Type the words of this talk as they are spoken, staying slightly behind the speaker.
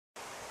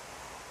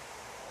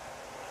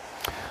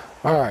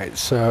Alright,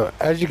 so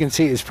as you can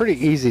see, it's pretty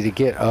easy to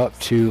get up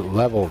to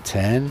level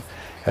 10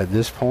 at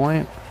this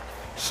point.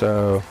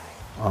 So,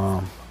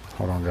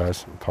 hold on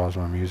guys, pause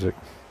my music.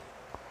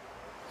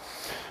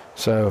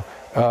 So,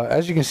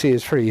 as you can see,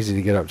 it's pretty easy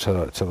to get up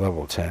to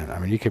level 10. I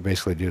mean, you could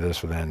basically do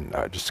this within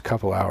just a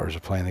couple hours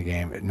of playing the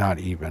game, not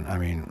even. I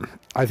mean,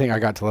 I think I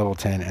got to level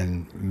 10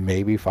 in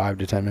maybe 5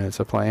 to 10 minutes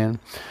of playing.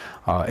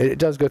 It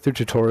does go through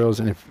tutorials,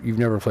 and if you've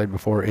never played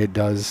before, it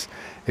does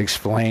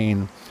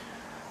explain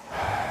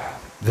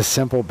the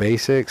simple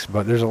basics,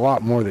 but there's a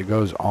lot more that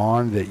goes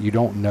on that you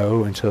don't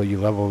know until you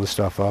level the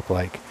stuff up.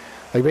 Like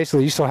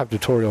basically you still have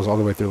tutorials all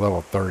the way through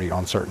level 30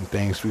 on certain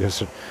things,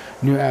 because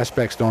new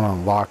aspects don't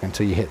unlock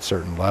until you hit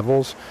certain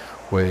levels,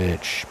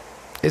 which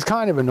is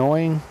kind of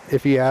annoying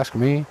if you ask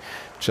me.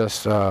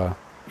 Just you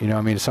know,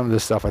 I mean, some of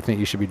this stuff I think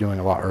you should be doing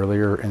a lot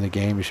earlier in the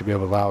game. You should be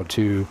allowed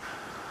to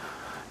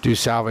do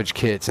salvage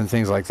kits and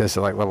things like this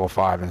at like level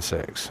 5 and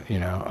 6, you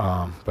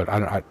know. But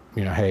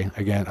you know, hey,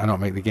 again, I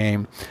don't make the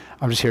game.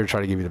 I'm just here to try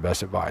to give you the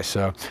best advice.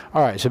 So,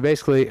 all right, so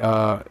basically,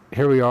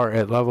 here we are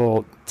at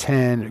level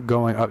 10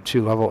 going up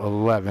to level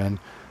 11.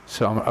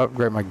 So I'm gonna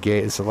upgrade my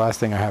gate. It's the last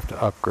thing I have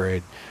to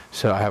upgrade.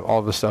 So I have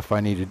all the stuff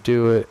I need to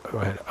do it. Go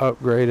ahead,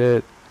 upgrade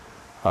it.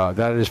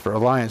 That is for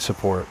Alliance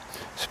support.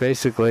 So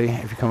basically,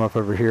 if you come up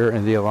over here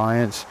in the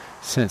Alliance,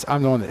 since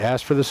I'm the one that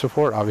asked for the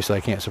support, obviously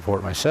I can't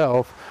support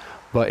myself,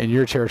 but in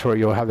your territory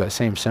you'll have that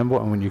same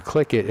symbol, and when you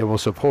click it, it will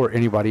support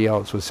anybody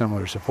else with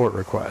similar support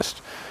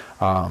requests.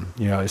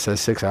 You know, it says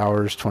 6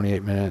 hours,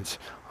 28 minutes.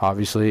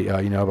 Obviously,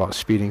 you know about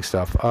speeding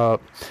stuff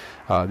up.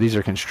 These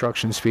are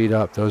construction speed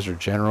up. Those are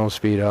general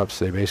speed ups.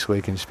 They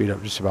basically can speed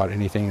up just about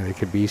anything that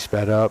could be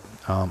sped up,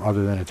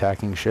 other than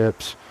attacking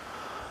ships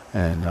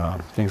and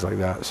things like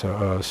that.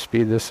 So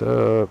speed this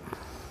up.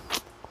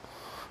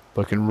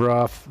 Looking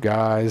rough,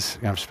 guys.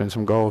 I have to spend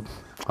some gold.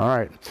 All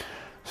right.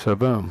 So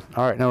boom.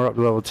 All right, now we're up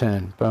to level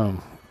 10.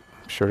 Boom.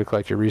 Be sure to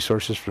collect your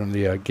resources from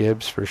the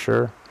Gibbs for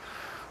sure.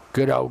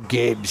 Good old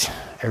Gibbs.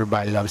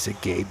 Everybody loves the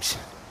Gibbs.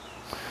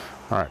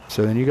 All right,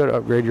 so then you go to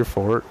upgrade your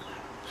fort.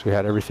 So we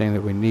had everything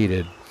that we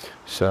needed.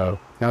 So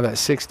now that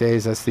 6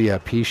 days, that's the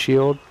P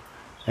shield.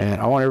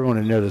 And I want everyone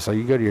to know this. Like,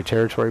 you go to your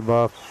territory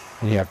buff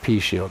and you have P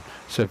shield.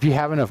 So if you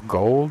have enough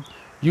gold,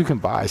 you can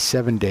buy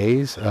 7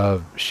 days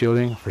of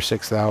shielding for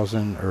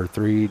 6,000 or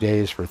 3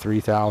 days for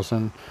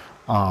 3,000.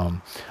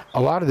 A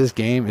lot of this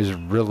game is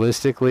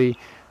realistically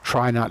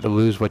try not to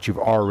lose what you've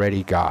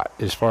already got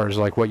as far as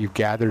like what you've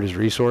gathered as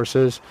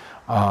resources.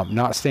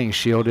 Not staying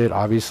shielded,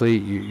 obviously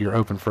you're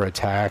open for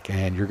attack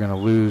and you're going to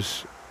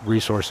lose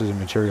resources and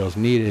materials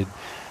needed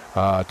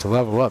to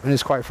level up, and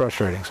it's quite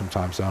frustrating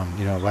sometimes.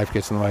 You know, life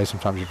gets in the way,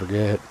 sometimes you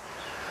forget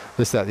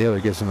this, that, the other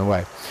gets in the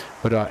way.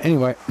 But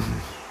anyway,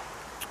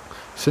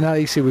 so now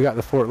you see we got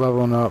the fort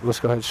leveling up. Let's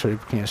go ahead and show you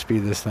if we can't speed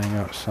this thing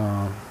up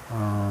some.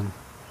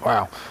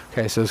 Wow.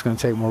 Okay, so it's going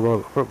to take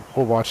more.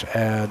 We'll watch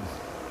ad.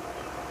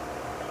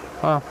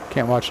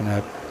 Can't watch an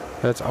ad.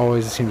 That's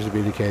always seems to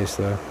be the case,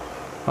 though.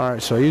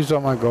 Alright, so I used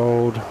all my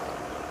gold.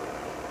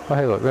 Oh,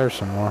 hey, look, there's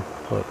some more.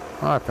 Look,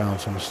 I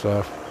found some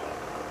stuff.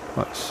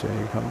 Let's see,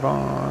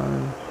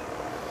 combine.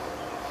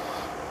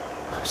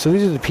 So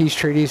these are the peace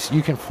treaties.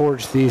 You can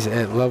forge these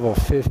at level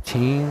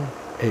 15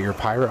 at your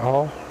pirate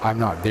hall. I'm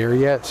not there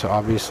yet, so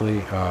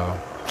obviously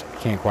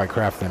can't quite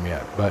craft them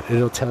yet. But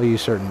it'll tell you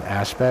certain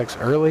aspects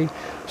early.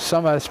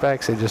 Some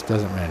aspects it just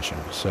doesn't mention.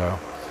 So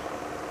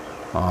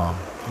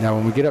now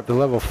when we get up to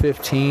level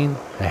 15,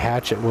 a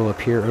hatchet will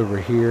appear over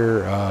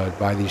here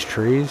by these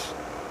trees,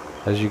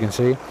 as you can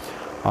see.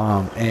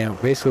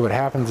 And basically what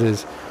happens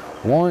is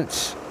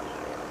once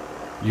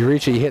you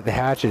reach it, you hit the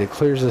hatchet, it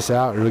clears this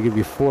out. It'll give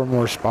you 4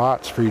 more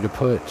spots for you to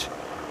put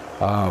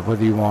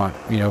whether you want,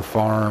 you know,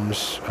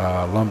 farms,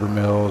 lumber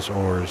mills,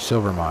 or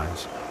silver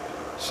mines.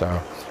 So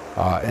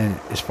and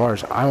as far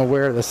as I'm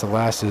aware, that's the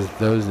last of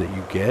those that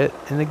you get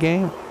in the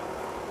game.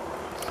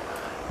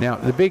 Now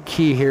the big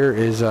key here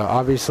is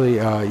obviously you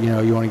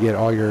know, you want to get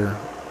all your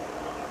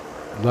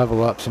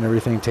level ups and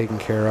everything taken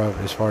care of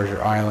as far as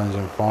your islands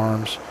and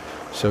farms.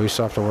 So we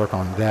still have to work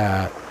on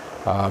that.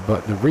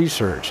 But the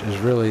research is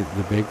really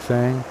the big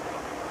thing.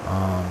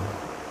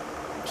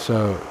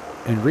 So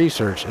in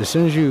research, as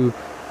soon as you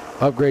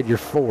upgrade your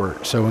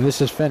fort, so when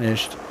this is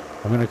finished,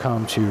 I'm going to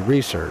come to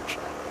research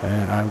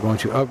and I'm going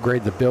to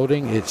upgrade the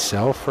building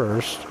itself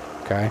first.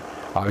 Okay,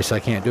 obviously I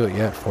can't do it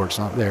yet, fort's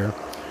not there,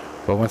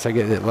 but once I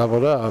get it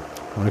leveled up,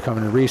 I'm going to come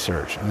into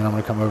research, and then I'm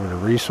going to come over to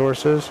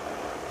resources.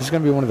 This is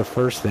going to be one of the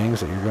first things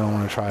that you're going to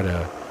want to try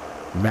to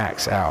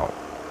max out.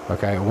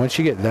 Okay, once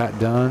you get that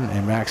done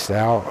and maxed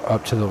out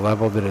up to the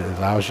level that it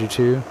allows you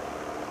to,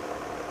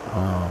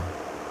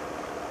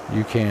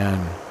 you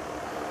can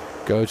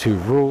go to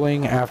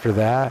ruling after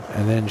that,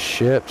 and then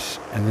ships,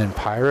 and then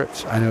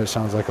pirates. I know it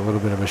sounds like a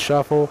little bit of a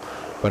shuffle,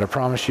 but I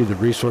promise you the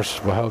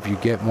resources will help you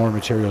get more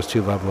materials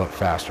to level up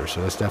faster.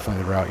 So that's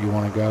definitely the route you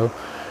want to go.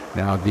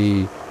 Now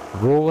the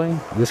ruling,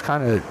 this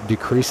kind of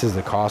decreases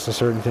the cost of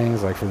certain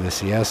things, like for the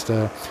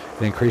siesta,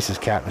 it increases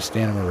captain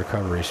stamina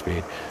recovery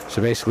speed.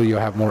 So basically you'll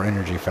have more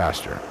energy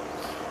faster.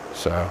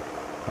 So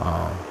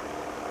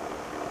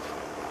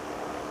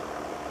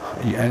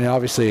And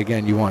obviously,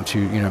 again, you want to,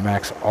 you know,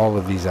 max all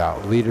of these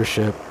out.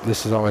 Leadership,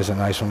 this is always a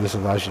nice one. This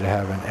allows you to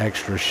have an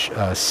extra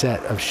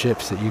set of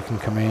ships that you can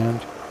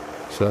command.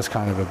 So that's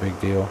kind of a big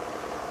deal.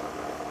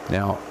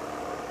 Now,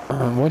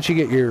 once you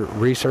get your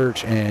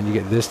research and you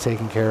get this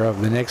taken care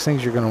of, the next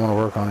things you're going to want to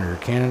work on are your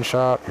cannon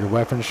shop, your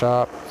weapon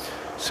shop.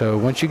 So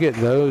once you get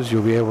those,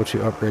 you'll be able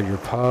to upgrade your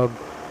pub,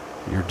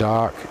 your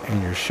dock,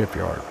 and your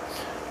shipyard.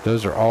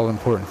 Those are all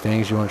important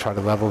things. You want to try to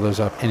level those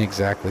up in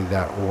exactly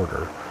that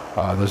order.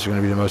 Those are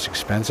going to be the most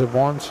expensive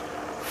ones.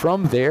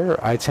 From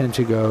there, I tend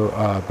to go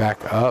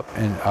back up,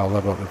 and I'll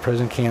level up the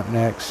prison camp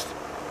next.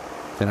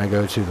 Then I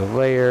go to the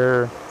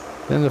lair,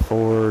 then the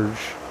forge,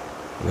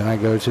 then I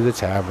go to the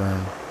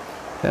tavern.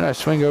 Then I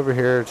swing over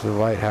here to the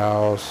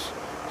lighthouse,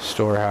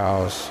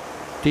 storehouse,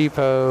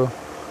 depot,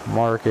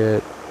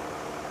 market,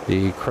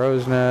 the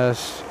crow's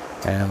nest,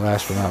 and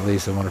last but not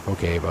least, the wonderful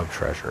cave of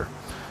treasure.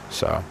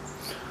 So,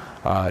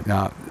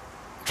 now,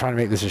 trying to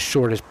make this as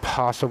short as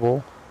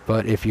possible,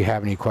 but if you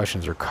have any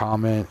questions or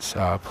comments,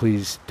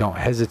 please don't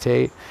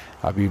hesitate.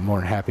 I'll be more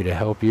than happy to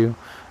help you.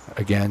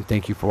 Again,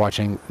 thank you for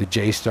watching the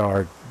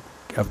J-Star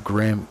of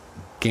Grim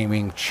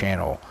Gaming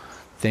channel.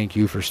 Thank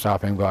you for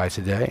stopping by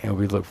today, and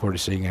we look forward to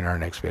seeing you in our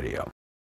next video.